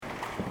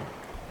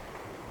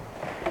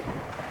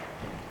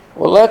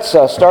So let's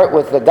start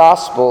with the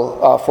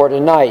gospel for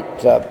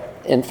tonight.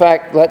 In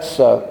fact, let's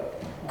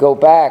go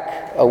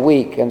back a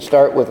week and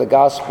start with the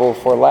gospel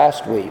for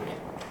last week.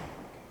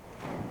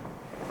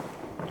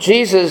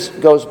 Jesus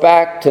goes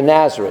back to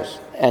Nazareth,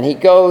 and he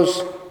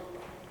goes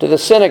to the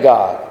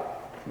synagogue.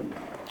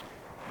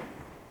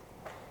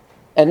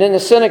 And in the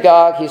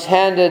synagogue, he's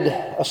handed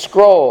a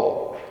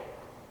scroll,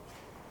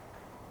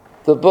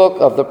 the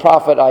book of the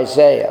prophet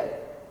Isaiah.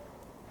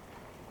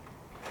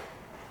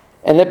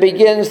 And it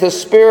begins, "The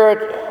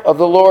Spirit of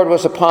the Lord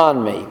was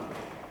upon me,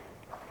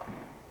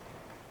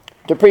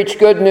 to preach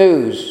good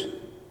news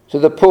to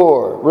the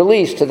poor,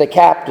 release to the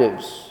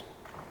captives,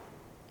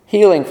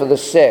 healing for the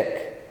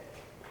sick,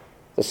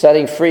 the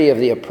setting free of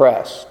the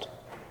oppressed."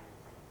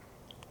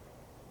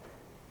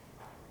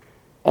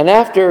 And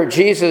after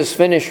Jesus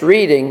finished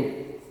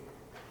reading,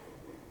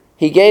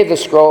 he gave the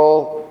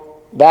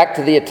scroll back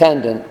to the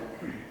attendant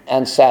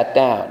and sat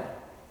down.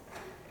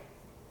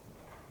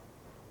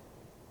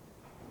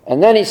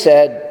 And then he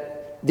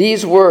said,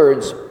 "These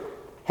words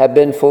have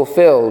been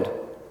fulfilled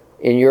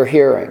in your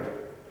hearing."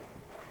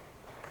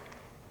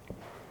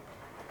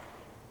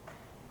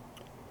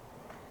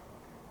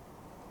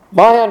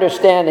 My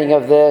understanding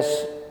of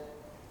this,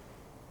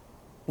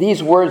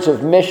 these words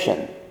of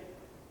mission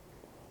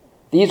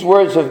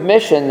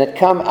that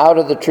come out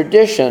of the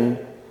tradition,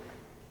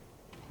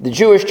 the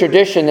Jewish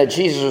tradition that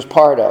Jesus was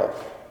part of.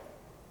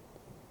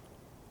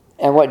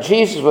 And what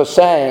Jesus was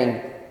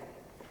saying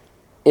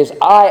is,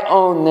 I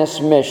own this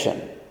mission.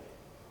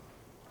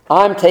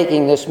 I'm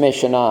taking this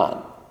mission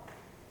on.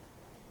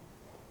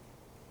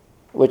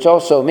 Which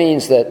also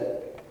means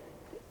that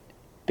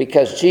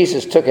because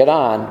Jesus took it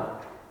on,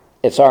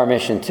 it's our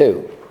mission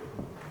too.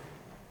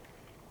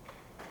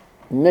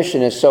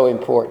 Mission is so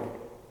important.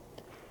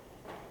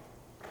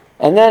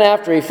 And then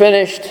after he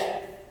finished,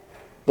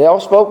 they all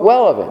spoke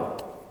well of him.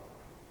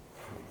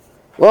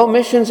 Well,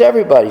 mission's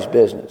everybody's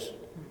business.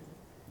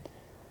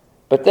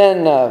 But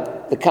then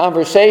the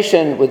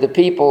conversation with the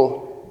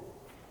people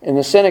in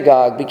the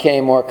synagogue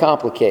became more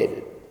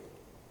complicated.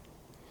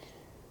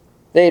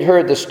 They'd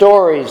heard the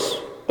stories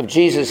of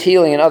Jesus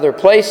healing in other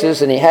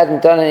places, and he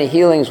hadn't done any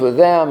healings with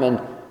them, and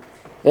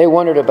they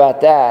wondered about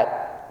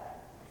that.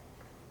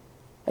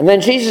 And then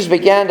Jesus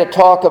began to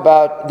talk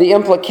about the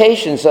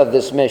implications of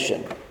this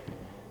mission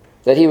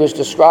that he was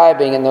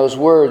describing in those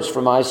words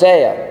from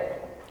Isaiah.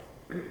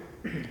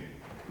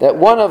 That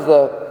one of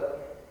the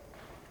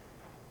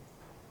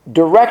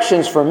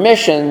directions for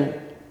mission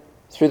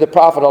through the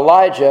prophet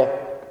Elijah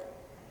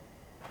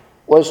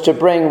was to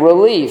bring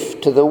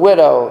relief to the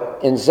widow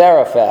in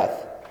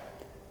Zarephath,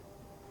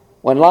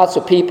 when lots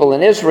of people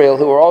in Israel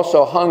who were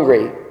also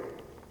hungry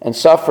and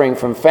suffering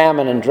from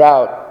famine and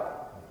drought,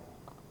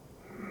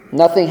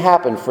 nothing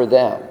happened for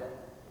them.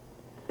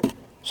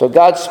 So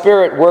God's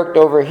Spirit worked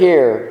over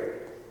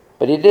here,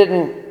 but he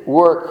didn't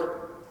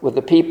work with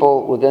the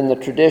people within the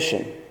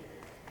tradition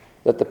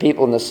that the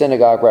people in the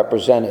synagogue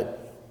represented.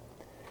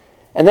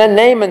 And then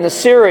Naaman the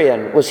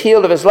Syrian was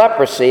healed of his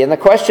leprosy, and the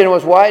question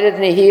was, why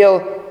didn't he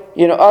heal,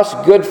 us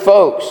good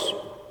folks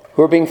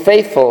who are being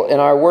faithful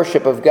in our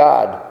worship of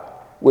God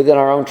within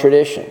our own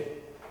tradition?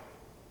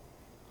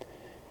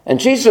 And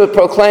Jesus was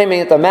proclaiming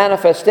that the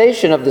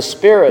manifestation of the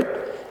Spirit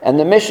and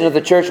the mission of the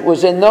church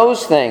was in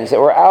those things that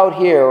were out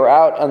here or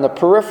out on the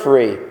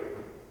periphery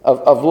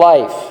of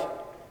life.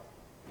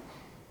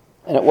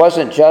 And it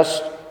wasn't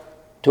just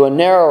to a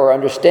narrower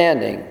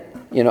understanding,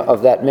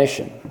 of that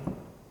mission.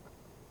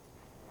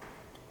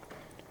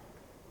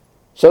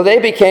 So they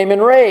became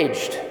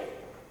enraged,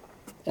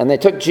 and they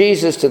took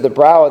Jesus to the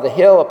brow of the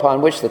hill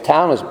upon which the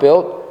town is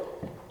built,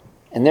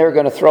 and they were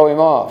going to throw him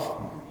off.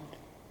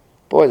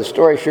 Boy, the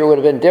story sure would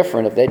have been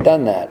different if they'd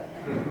done that.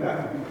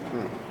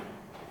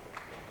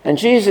 And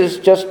Jesus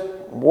just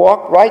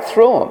walked right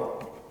through them.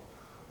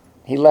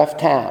 He left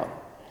town.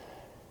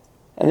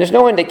 And there's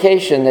no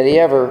indication that he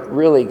ever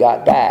really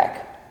got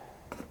back.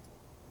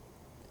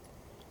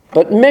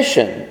 But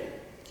mission,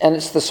 and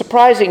it's the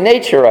surprising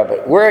nature of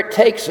it, where it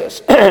takes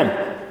us.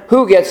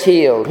 Who gets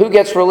healed? Who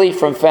gets relief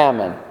from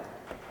famine?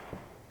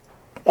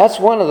 That's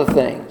one of the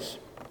things.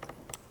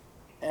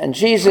 And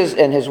Jesus,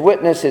 and his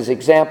witness, his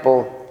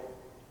example,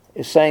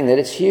 is saying that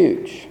it's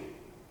huge.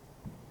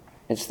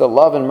 It's the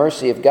love and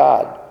mercy of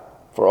God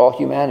for all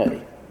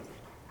humanity.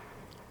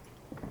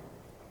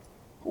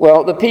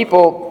 Well, the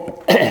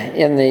people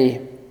in the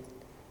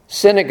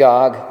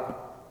synagogue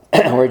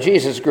where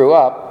Jesus grew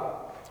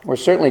up were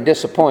certainly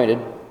disappointed.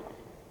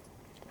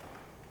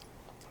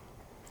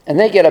 And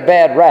they get a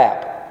bad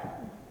rap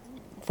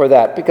for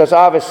that, because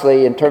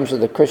obviously in terms of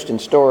the Christian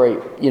story,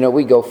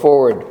 we go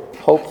forward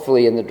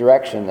hopefully in the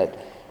direction that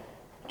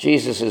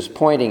Jesus is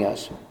pointing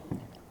us.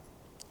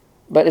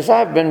 But as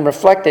I've been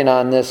reflecting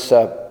on this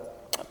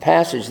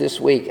passage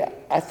this week,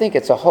 I think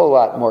it's a whole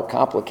lot more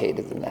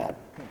complicated than that.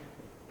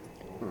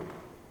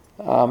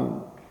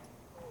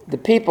 The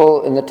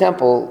people in the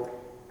temple,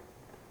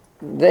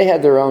 they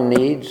had their own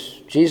needs.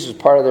 Jesus was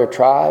part of their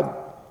tribe.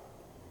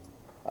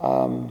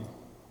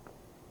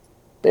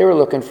 They were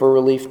looking for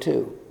relief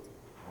too.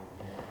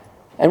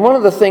 And one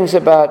of the things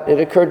about it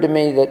occurred to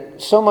me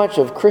that so much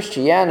of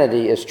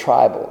Christianity is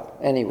tribal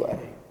anyway.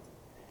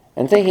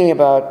 And thinking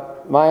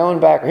about my own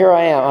background, here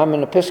I am, I'm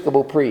an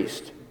Episcopal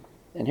priest.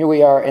 And here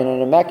we are in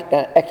an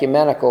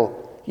ecumenical,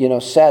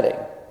 setting.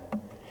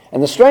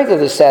 And the strength of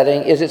the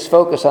setting is its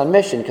focus on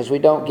mission, because we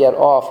don't get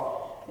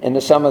off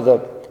into some of the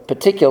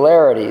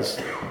particularities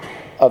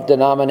of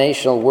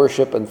denominational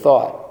worship and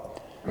thought.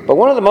 But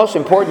one of the most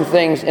important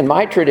things in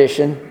my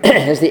tradition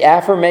is the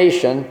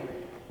affirmation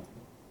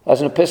as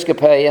an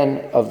Episcopalian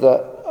of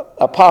the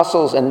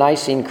Apostles' and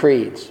Nicene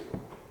Creeds.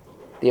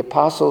 The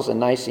Apostles' and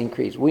Nicene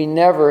Creeds. We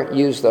never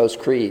use those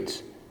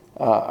creeds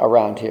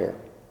around here.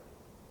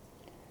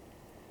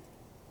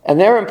 And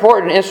they're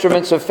important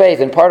instruments of faith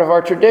and part of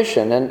our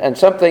tradition, and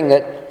something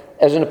that,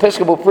 as an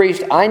Episcopal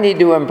priest, I need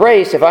to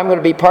embrace if I'm going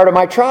to be part of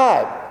my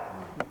tribe.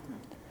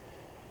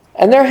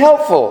 And they're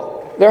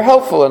helpful. They're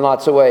helpful in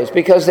lots of ways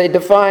because they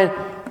define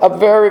a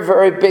very,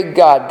 very big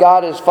God.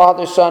 God is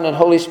Father, Son, and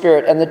Holy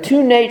Spirit, and the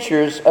two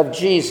natures of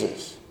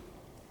Jesus.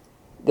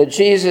 That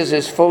Jesus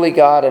is fully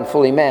God and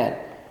fully man,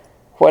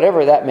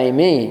 whatever that may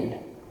mean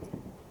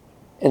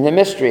in the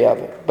mystery of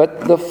it,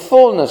 but the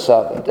fullness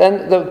of it.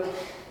 And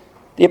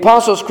the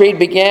Apostles' Creed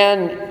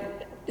began,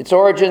 its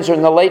origins are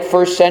in the late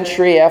 1st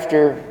century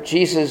after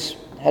Jesus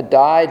had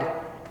died,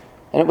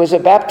 and it was a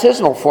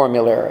baptismal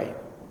formulary.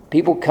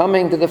 People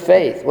coming to the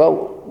faith. Well,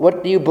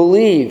 what do you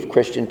believe,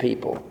 Christian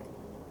people?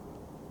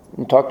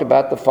 And talked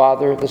about the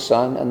Father, the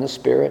Son, and the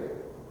Spirit,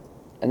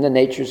 and the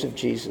natures of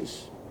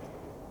Jesus.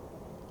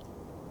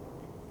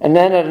 And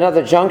then at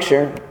another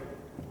juncture,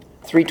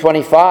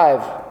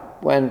 325,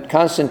 when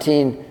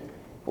Constantine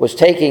was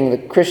taking the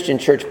Christian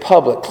church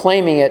public,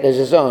 claiming it as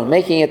his own,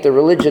 making it the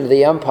religion of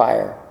the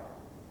empire.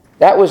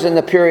 That was in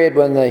the period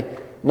when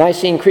the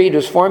Nicene Creed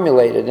was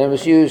formulated, and it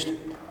was used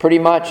pretty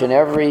much in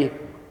every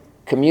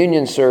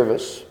communion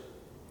service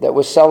that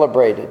was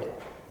celebrated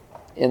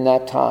in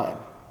that time.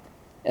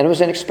 And it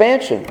was an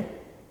expansion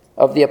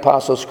of the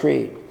Apostles'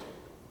 Creed.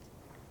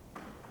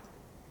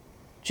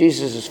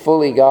 Jesus is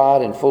fully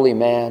God and fully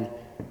man.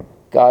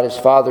 God is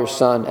Father,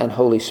 Son, and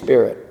Holy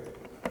Spirit.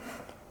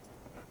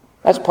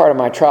 That's part of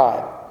my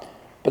tribe.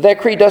 But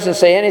that creed doesn't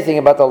say anything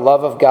about the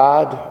love of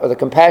God or the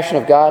compassion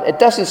of God. It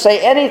doesn't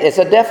say anything. It's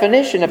a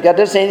definition of God. It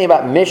doesn't say anything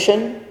about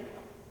mission.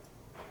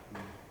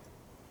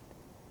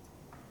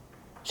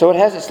 So it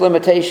has its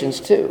limitations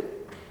too.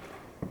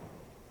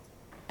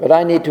 But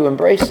I need to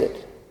embrace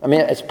it. I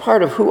mean, it's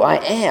part of who I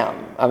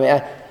am.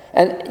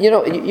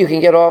 You can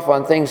get off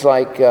on things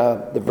like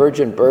the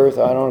virgin birth.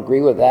 I don't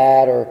agree with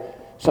that, or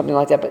something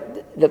like that.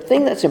 But the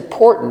thing that's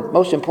important,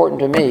 most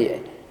important to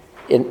me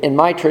in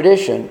my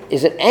tradition,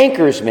 is it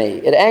anchors me.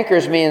 It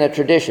anchors me in the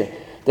tradition.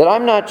 That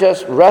I'm not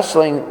just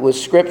wrestling with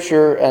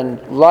Scripture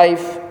and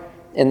life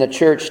in the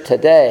church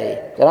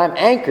today. That I'm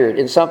anchored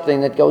in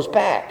something that goes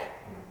back.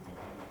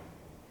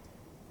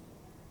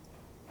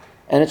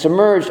 And it's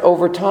emerged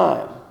over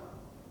time.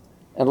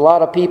 And a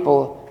lot of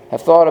people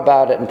have thought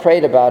about it and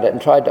prayed about it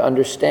and tried to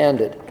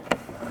understand it.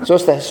 So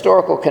it's the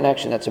historical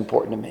connection that's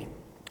important to me.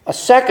 A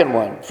second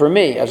one, for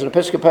me, as an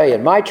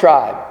Episcopalian, my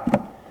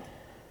tribe,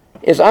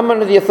 is I'm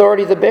under the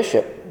authority of the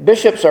bishop.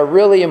 Bishops are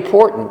really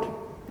important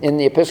in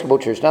the Episcopal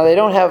Church. Now, they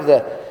don't have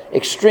the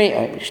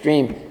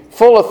extreme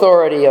full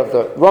authority of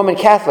the Roman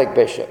Catholic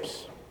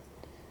bishops.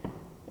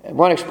 And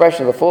one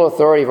expression of the full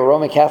authority of a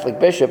Roman Catholic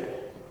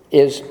bishop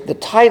is the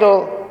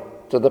title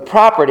to the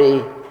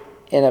property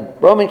in a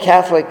Roman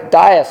Catholic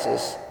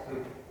diocese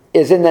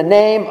is in the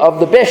name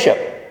of the bishop.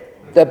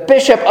 The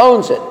bishop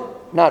owns it,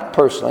 not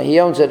personally. He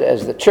owns it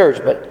as the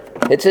church, but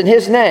it's in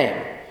his name.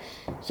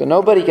 So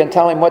nobody can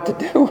tell him what to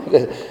do with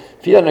it.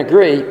 If he doesn't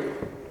agree,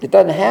 it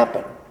doesn't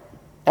happen.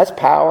 That's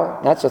power,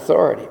 that's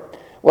authority.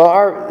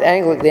 Well, the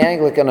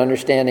Anglican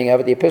understanding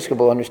of it, the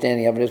Episcopal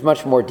understanding of it, is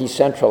much more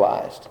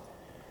decentralized.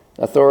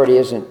 Authority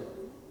isn't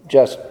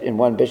just in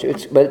one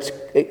bishop, but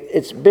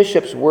it's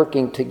bishops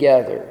working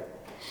together.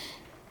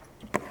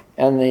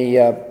 And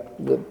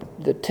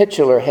the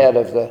titular head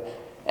of the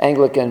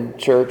Anglican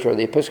Church or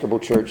the Episcopal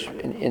Church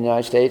in the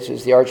United States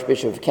is the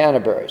Archbishop of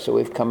Canterbury. So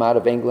we've come out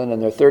of England, and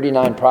there are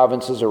 39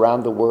 provinces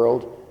around the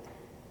world,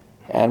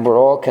 and we're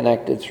all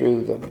connected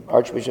through the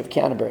Archbishop of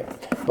Canterbury.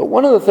 But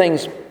one of the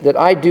things that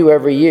I do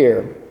every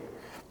year,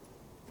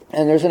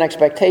 and there's an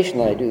expectation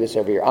that I do this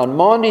every year, on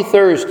Maundy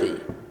Thursday,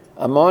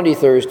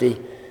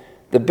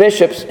 the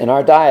bishops in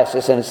our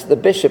diocese, and it's the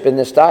bishop in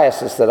this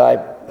diocese that I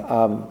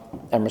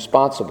am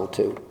responsible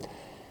to,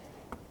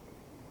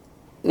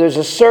 there's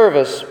a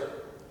service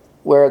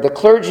where the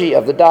clergy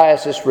of the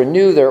diocese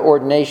renew their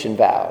ordination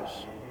vows.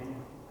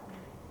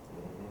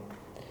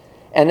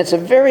 And it's a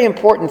very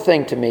important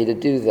thing to me to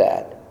do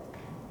that,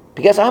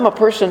 because I'm a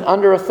person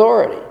under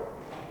authority.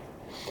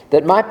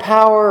 That my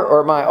power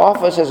or my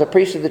office as a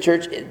priest of the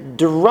church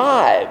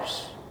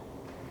derives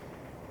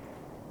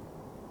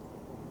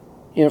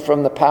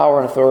from the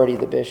power and authority of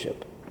the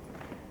bishop.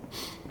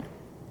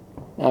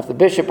 Now, if the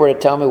bishop were to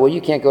tell me, well,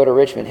 you can't go to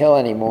Richmond Hill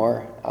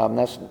anymore,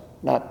 that's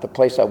not the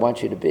place I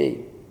want you to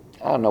be,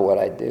 I don't know what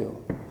I'd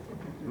do.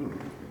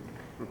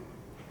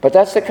 But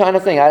that's the kind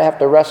of thing I'd have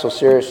to wrestle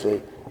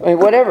seriously. I mean,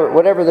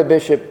 whatever the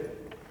bishop,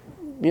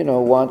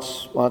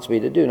 wants me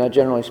to do. Now,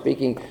 generally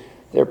speaking,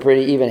 they're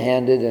pretty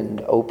even-handed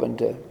and open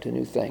to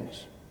new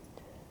things.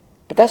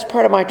 But that's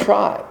part of my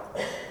tribe.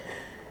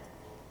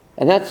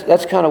 And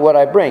that's kind of what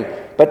I bring.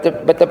 But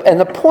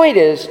the point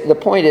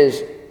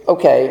is,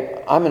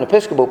 okay, I'm an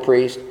Episcopal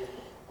priest,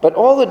 but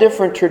all the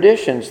different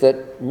traditions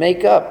that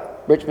make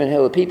up Richmond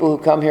Hill, the people who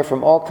come here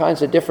from all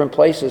kinds of different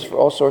places for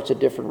all sorts of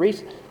different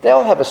reasons, they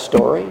all have a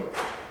story.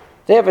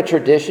 They have a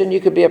tradition. You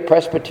could be a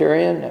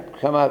Presbyterian,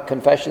 come out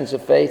confessions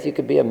of faith. You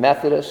could be a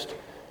Methodist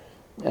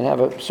and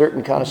have a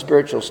certain kind of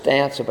spiritual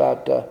stance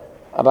about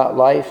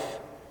life.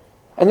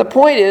 And the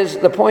point is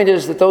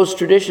that those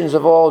traditions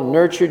have all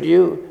nurtured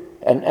you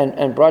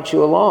and brought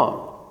you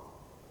along.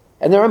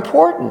 And they're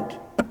important.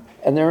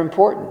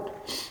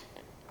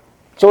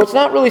 So it's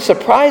not really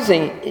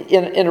surprising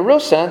in a real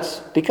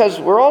sense, because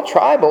we're all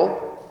tribal,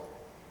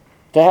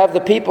 to have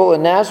the people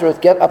in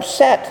Nazareth get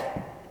upset,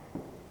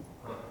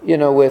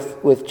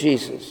 with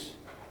Jesus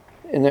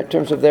in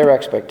terms of their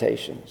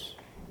expectations.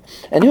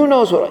 And who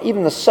knows what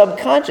even the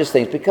subconscious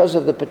things, because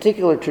of the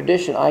particular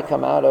tradition I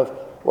come out of,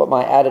 what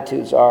my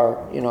attitudes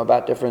are,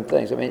 about different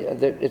things. I mean,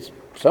 it's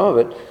some of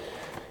it,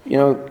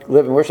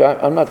 live and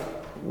worship. I'm not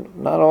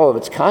all of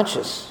it's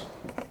conscious.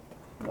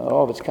 Not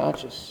all of it's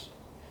conscious.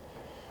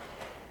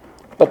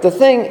 But the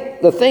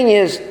thing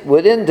is,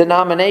 within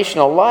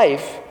denominational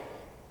life,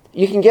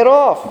 you can get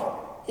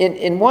off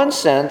in one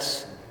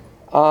sense,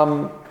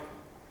 and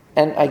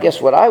I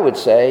guess what I would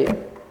say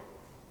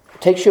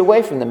takes you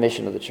away from the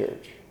mission of the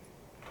church.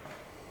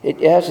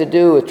 It has to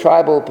do with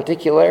tribal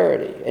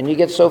particularity, and you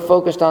get so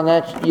focused on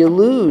that, you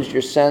lose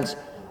your sense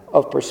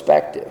of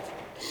perspective.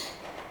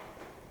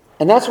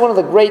 And that's one of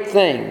the great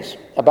things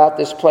about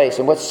this place,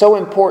 and what's so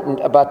important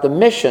about the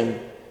mission,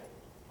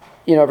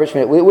 of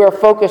Richmond. We're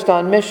focused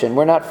on mission.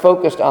 We're not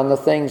focused on the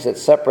things that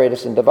separate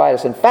us and divide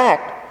us. In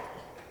fact,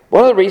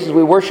 one of the reasons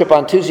we worship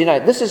on Tuesday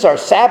night, this is our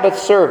Sabbath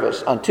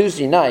service on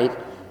Tuesday night.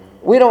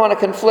 We don't want to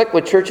conflict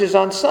with churches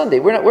on Sunday.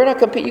 We're not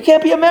competing. You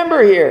can't be a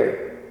member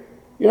here.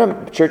 You're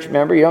not a church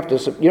member. You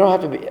don't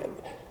have to be.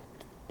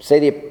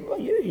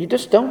 You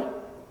just don't.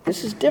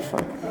 This is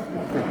different.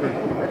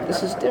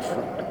 This is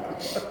different.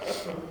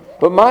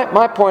 But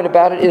my point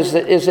about it is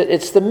that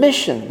it's the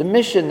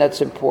mission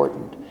that's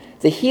important.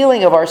 The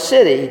healing of our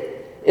city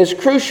is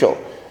crucial,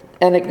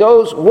 and it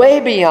goes way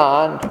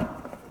beyond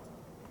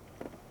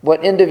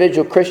what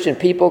individual Christian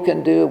people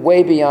can do,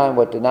 way beyond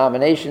what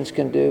denominations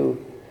can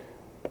do.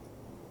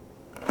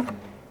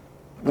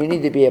 We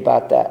need to be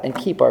about that and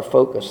keep our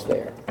focus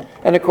there.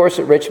 And of course,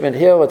 at Richmond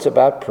Hill, it's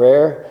about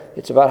prayer,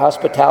 it's about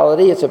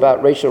hospitality, it's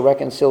about racial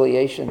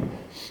reconciliation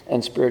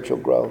and spiritual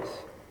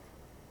growth.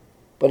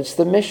 But it's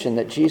the mission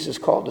that Jesus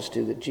called us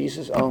to, that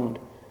Jesus owned.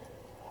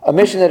 A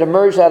mission that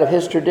emerged out of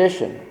his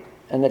tradition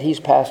and that he's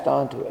passed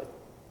on to it.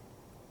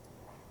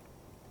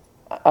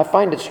 I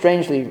find it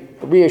strangely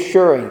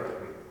reassuring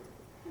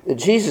that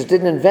Jesus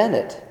didn't invent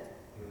it.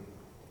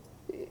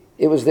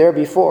 It was there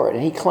before it,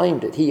 and he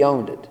claimed it, he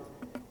owned it.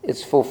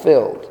 It's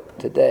fulfilled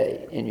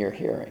today in your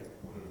hearing.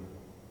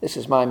 This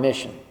is my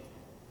mission,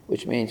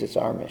 which means it's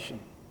our mission.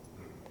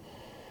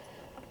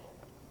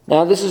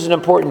 Now, this is an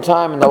important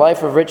time in the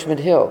life of Richmond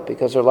Hill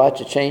because there are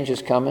lots of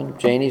changes coming.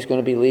 Janie's going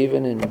to be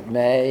leaving in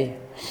May,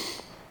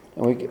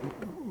 and we're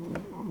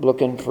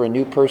looking for a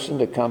new person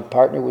to come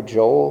partner with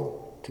Joel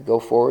to go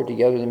forward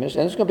together in the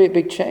mission. And it's going to be a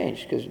big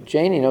change because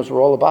Janie knows where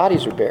all the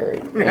bodies are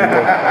buried, and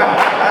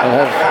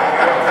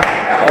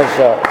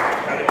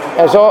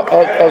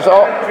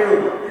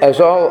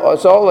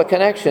has all the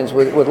connections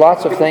with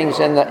lots of things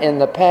in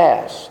the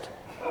past.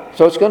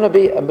 So it's going to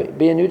be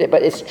a new day,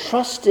 but it's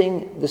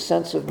trusting the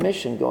sense of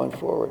mission going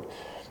forward.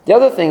 The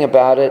other thing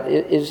about it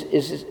is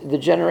the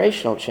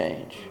generational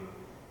change.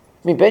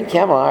 I mean, Ben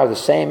Campbell and I are the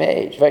same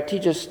age. In fact, he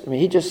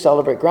just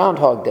celebrated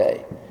Groundhog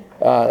Day.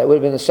 That would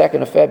have been the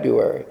 2nd of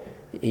February.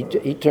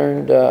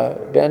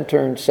 Ben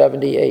turned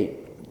 78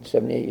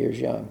 years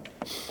young.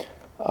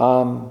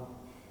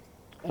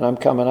 And I'm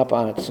coming up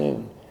on it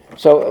soon.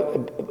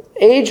 So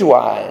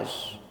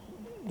age-wise,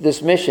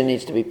 this mission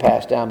needs to be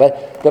passed down.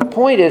 But the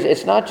point is,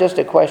 it's not just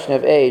a question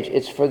of age.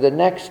 It's for the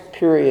next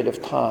period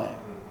of time.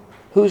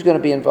 Who's going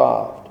to be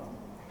involved?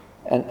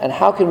 And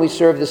how can we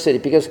serve the city?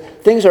 Because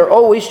things are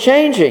always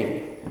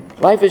changing.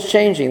 Life is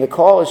changing. The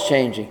call is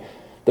changing.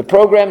 The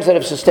programs that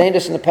have sustained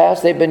us in the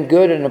past, they've been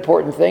good and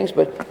important things,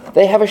 but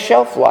they have a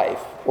shelf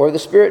life, or the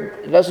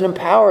Spirit doesn't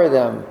empower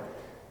them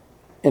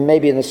and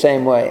maybe in the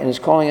same way, and is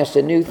calling us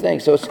to new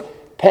things. So it's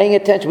paying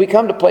attention. We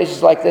come to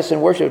places like this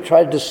in worship to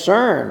try to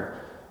discern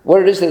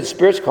what it is that the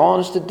Spirit's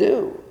calling us to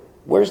do.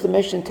 Where's the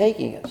mission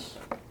taking us?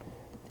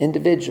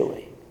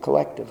 Individually,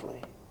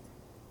 collectively.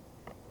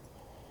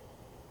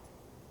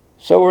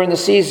 So we're in the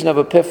season of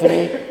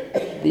Epiphany.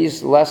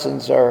 These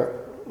lessons are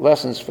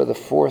lessons for the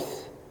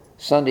 4th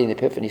Sunday in the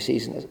Epiphany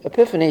season.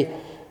 Epiphany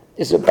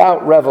is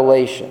about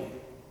revelation,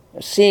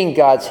 seeing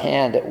God's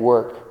hand at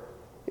work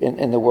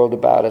in the world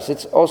about us.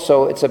 It's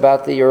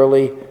about the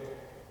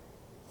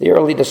the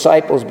early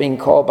disciples being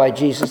called by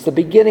Jesus, the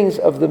beginnings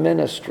of the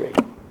ministry.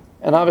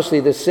 And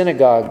obviously the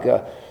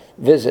synagogue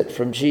visit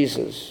from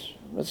Jesus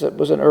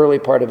was an early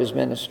part of his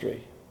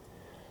ministry.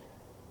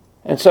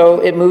 And so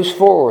it moves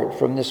forward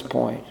from this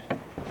point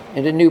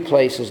into new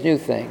places, new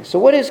things. So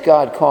what is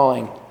God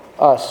calling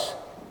us,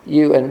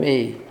 you and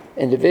me,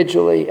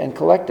 individually and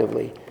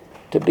collectively,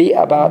 to be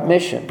about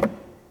mission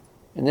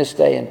in this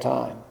day and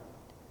time?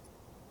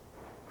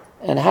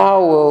 And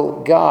how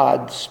will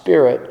God's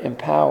Spirit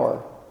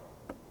empower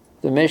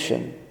the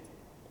mission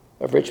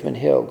of Richmond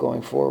Hill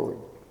going forward?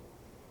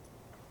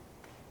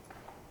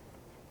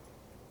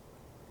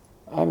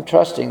 I'm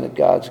trusting that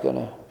God's going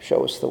to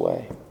show us the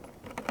way.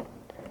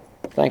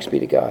 Thanks be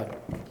to God.